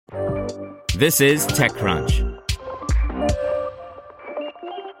This is TechCrunch.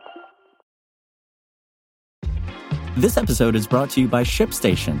 This episode is brought to you by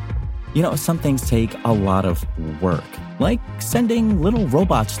ShipStation. You know, some things take a lot of work, like sending little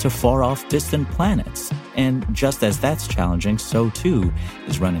robots to far-off distant planets. And just as that's challenging, so too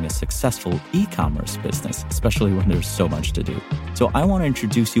is running a successful e-commerce business, especially when there's so much to do. So I want to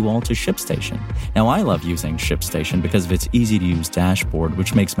introduce you all to ShipStation. Now, I love using ShipStation because of its easy-to-use dashboard,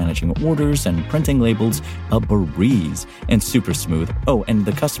 which makes managing orders and printing labels a breeze and super smooth. Oh, and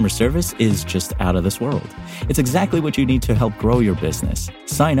the customer service is just out of this world. It's exactly what you need to help grow your business.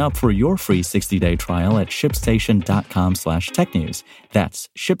 Sign up for your free 60-day trial at shipstation.com/technews. That's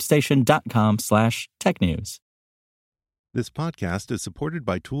shipstation.com/technews. This podcast is supported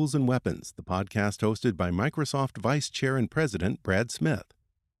by Tools and Weapons, the podcast hosted by Microsoft Vice Chair and President Brad Smith.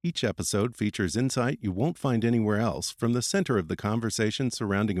 Each episode features insight you won't find anywhere else from the center of the conversation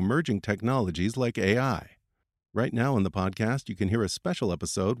surrounding emerging technologies like AI. Right now in the podcast, you can hear a special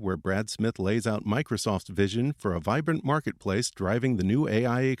episode where Brad Smith lays out Microsoft's vision for a vibrant marketplace driving the new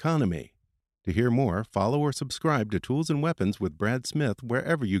AI economy. To hear more, follow or subscribe to Tools and Weapons with Brad Smith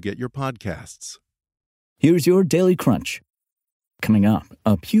wherever you get your podcasts. Here's your Daily Crunch. Coming up,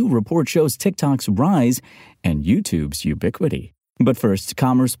 a Pew report shows TikTok's rise and YouTube's ubiquity. But first,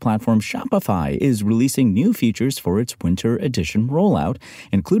 commerce platform Shopify is releasing new features for its winter edition rollout,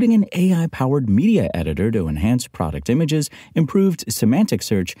 including an AI-powered media editor to enhance product images, improved semantic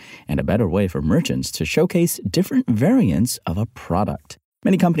search, and a better way for merchants to showcase different variants of a product.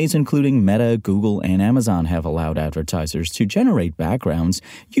 Many companies, including Meta, Google, and Amazon, have allowed advertisers to generate backgrounds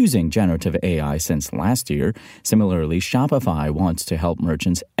using generative AI since last year. Similarly, Shopify wants to help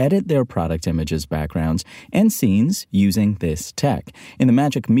merchants edit their product images, backgrounds, and scenes using this tech. In the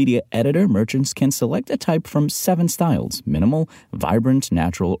Magic Media Editor, merchants can select a type from 7 styles: minimal, vibrant,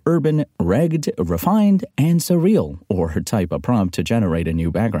 natural, urban, regged, refined, and surreal, or type a prompt to generate a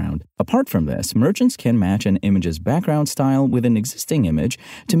new background. Apart from this, merchants can match an image's background style with an existing image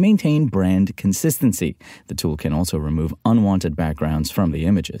to maintain brand consistency. The tool can also remove unwanted backgrounds from the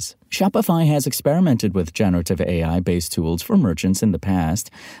images. Shopify has experimented with generative AI-based tools for merchants in the past.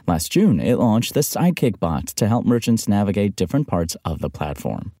 Last June, it launched the Sidekick bot to help merchants navigate different parts of the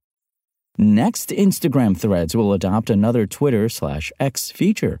platform. Next, Instagram Threads will adopt another Twitter/X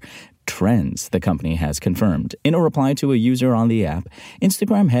feature. Trends, the company has confirmed. In a reply to a user on the app,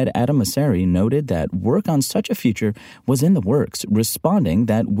 Instagram head Adam Mosseri noted that work on such a feature was in the works, responding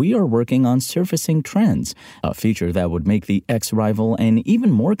that we are working on surfacing trends, a feature that would make the X rival an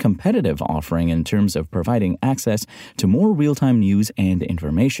even more competitive offering in terms of providing access to more real-time news and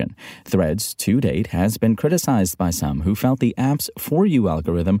information. Threads, to date, has been criticized by some who felt the app's For You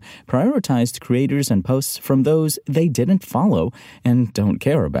algorithm prioritized creators and posts from those they didn't follow and don't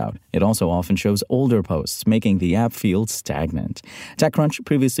care about. It also often shows older posts, making the app feel stagnant. TechCrunch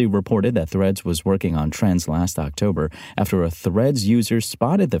previously reported that Threads was working on trends last October after a Threads user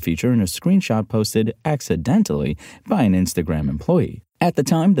spotted the feature in a screenshot posted accidentally by an Instagram employee. At the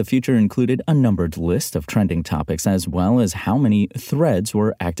time, the feature included a numbered list of trending topics as well as how many threads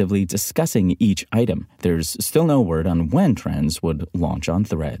were actively discussing each item. There's still no word on when trends would launch on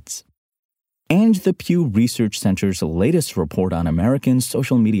Threads. And the Pew Research Center's latest report on American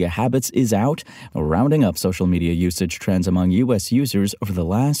social media habits is out, rounding up social media usage trends among U.S. users over the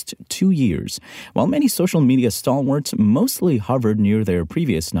last 2 years. While many social media stalwarts mostly hovered near their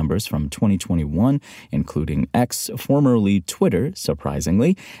previous numbers from 2021, including X, formerly Twitter,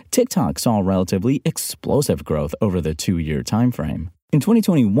 surprisingly, TikTok saw relatively explosive growth over the 2-year timeframe. In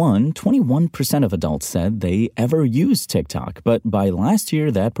 2021, 21% of adults said they ever used TikTok, but by last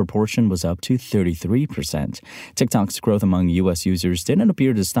year, that proportion was up to 33%. TikTok's growth among U.S. users didn't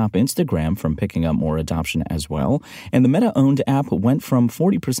appear to stop Instagram from picking up more adoption as well, and the Meta-owned app went from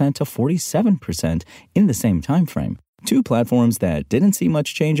 40% to 47% in the same time frame. Two platforms that didn't see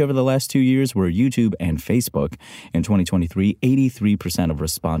much change over the last 2 years were YouTube and Facebook. In 2023, 83% of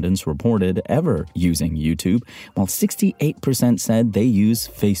respondents reported ever using YouTube, while 68% said they use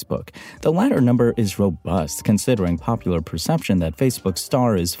Facebook. The latter number is robust, considering popular perception that Facebook's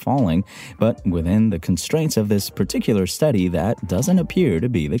star is falling, but within the constraints of this particular study, that doesn't appear to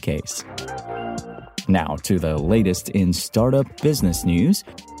be the case. Now to the latest in startup business news.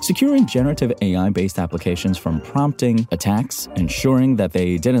 Securing generative AI-based applications from prompting attacks, ensuring that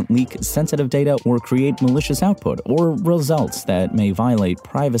they didn't leak sensitive data or create malicious output or results that may violate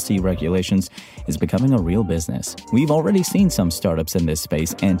privacy regulations is becoming a real business. We've already seen some startups in this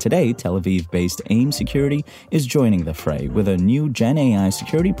space, and today, Tel Aviv-based AIM Security is joining the fray with a new Gen AI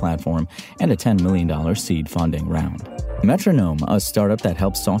security platform and a $10 million seed funding round. Metronome, a startup that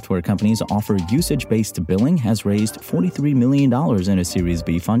helps software companies offer usage-based billing, has raised $43 million in a Series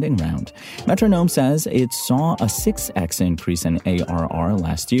B funding round. Metronome says it saw a 6x increase in ARR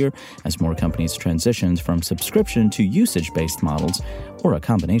last year as more companies transitioned from subscription to usage-based models, or a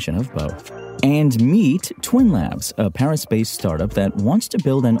combination of both. And meet Twin Labs, a Paris-based startup that wants to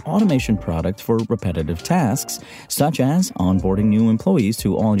build an automation product for repetitive tasks, such as onboarding new employees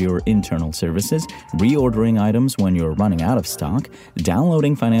to all your internal services, reordering items when you're running out of stock,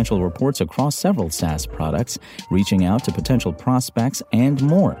 downloading financial reports across several SaaS products, reaching out to potential prospects, and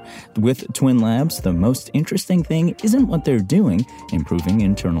more. With Twin Labs, the most interesting thing isn't what they're doing, improving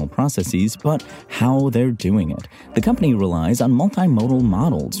internal processes, but how they're doing it. The company relies on multimodal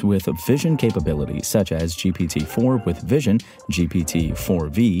models with vision capabilities such as GPT-4 with Vision,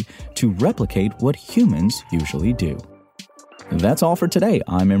 GPT-4V, to replicate what humans usually do. That's all for today.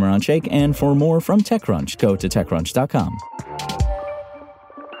 I'm Imran Sheikh, and for more from TechCrunch, go to TechCrunch.com.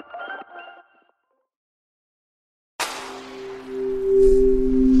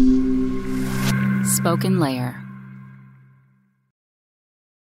 Spoken Layer.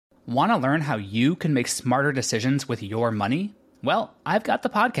 Want to learn how you can make smarter decisions with your money? Well, I've got the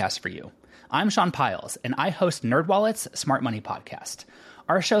podcast for you. I'm Sean Piles, and I host NerdWallet's Smart Money Podcast.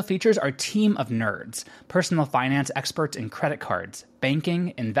 Our show features our team of nerds, personal finance experts in credit cards,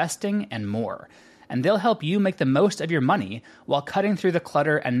 banking, investing, and more. And they'll help you make the most of your money while cutting through the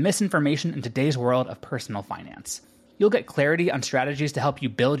clutter and misinformation in today's world of personal finance. You'll get clarity on strategies to help you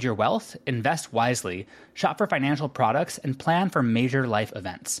build your wealth, invest wisely, shop for financial products, and plan for major life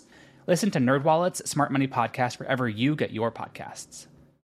events. Listen to NerdWallet's Smart Money Podcast wherever you get your podcasts.